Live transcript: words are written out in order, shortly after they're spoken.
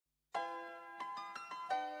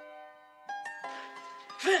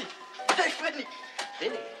Finny! Hey, Finny!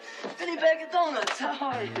 Finny bag of donuts, how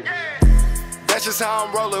are you? That's just how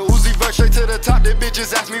I'm rolling. Uzi vert straight to the top. The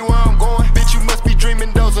bitches ask me where I'm going. Bitch, you must be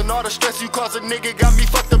dreaming dozing. All the stress you cause a nigga got me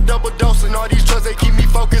fucked up double dosing. All these drugs, they keep me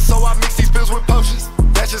focused, so I mix these pills with potions.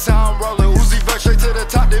 That's just how I'm rolling. Uzi vert straight to the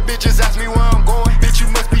top. The bitches ask me where I'm going. Bitch, you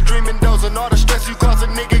must be dreaming dozing. All the stress you cause a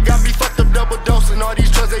nigga got me fucked up double dosing. All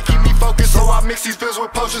these drugs, they keep me focused, so I mix these pills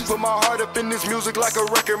with potions. Put my heart up in this music like a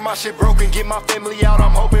record. My shit broken, get my family out.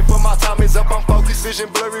 I'm hoping for my time is up. I'm focused, vision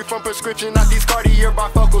blurry from prescription. Not these Cartier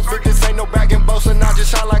bifocals. But this ain't no bragging boasting. I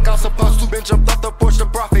just shine like I'm supposed to. Been jumped off the porch to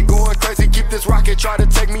profit, going crazy. Keep this rocket. Try to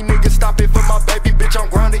take me, niggas stop it for my baby. Bitch, I'm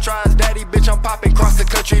grounded. Try his daddy, bitch, I'm popping. Cross the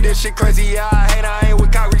country, this shit crazy. Yeah, I ain't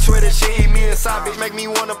with Kyrie. Swear this shit eat me inside, bitch. Make me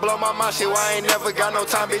wanna blow my mind. Shit, why I ain't never got no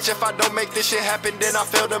time, bitch. If I don't make this shit happen, then I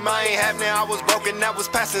failed them. I ain't happening. I was broken, that was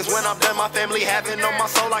passing. When I'm done, my family having on my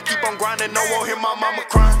soul. I keep on grinding. No one hear my mama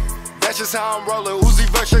crying. That's just how I'm rolling. Uzi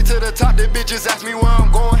vert straight to the top. The bitches ask me where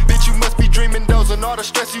I'm going. Bitch, you must be dreaming dozing. All the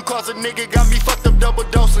stress you cause a nigga got me fucked up double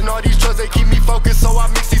dosing. All these drugs, they keep me focused, so I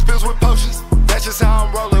mix these pills with potions. That's just how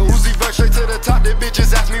I'm rolling. Uzi vert straight to the top. The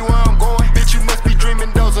bitches ask me where I'm going. Bitch, you must be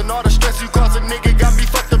dreaming dozing. All the stress you cause a nigga got me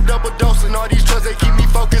fucked up double dosing. All these drugs, they keep me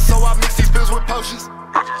focused, so I mix these pills with potions.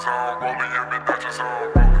 That's just how I'm rolling, yeah, man, that's just how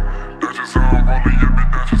I'm rolling. That's just how I'm rolling, yeah, man,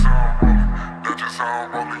 that's just how I'm rolling. That's just how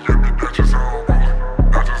I'm rolling, yeah, man, that's just how I'm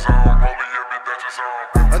rolling. That's just how I'm rolling, yeah, man, that's just how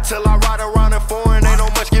I'm rolling. Until I ride around in foreign, ain't no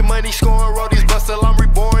much get money scoring. Roadies bust till I'm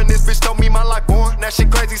reborn. This bitch told me my life boring. That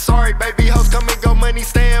shit crazy, sorry, baby. Hoes come and go, money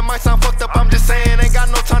staying. Might sound fucked up, I'm just saying. Ain't got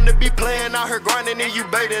no time to be playing. Out here grinding and you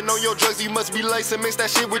baiting. On your drugs, you must be lacing. Mix that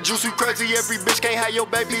shit with juice, you crazy. Every bitch can't have your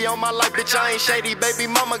baby on my life, bitch. I ain't shady, baby.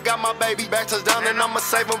 Mama got my baby. Back touchdown and I'ma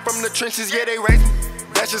save them from the trenches. Yeah, they raised me.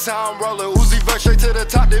 That's just how I'm rolling. Uzi vert straight to the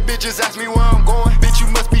top. The bitches ask me where I'm going. Bitch, you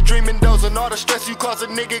must be dreaming dozing. All the stress you cause a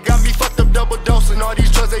nigga got me fucked up double dosing. All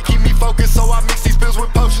these drugs, they keep me focused, so I mix these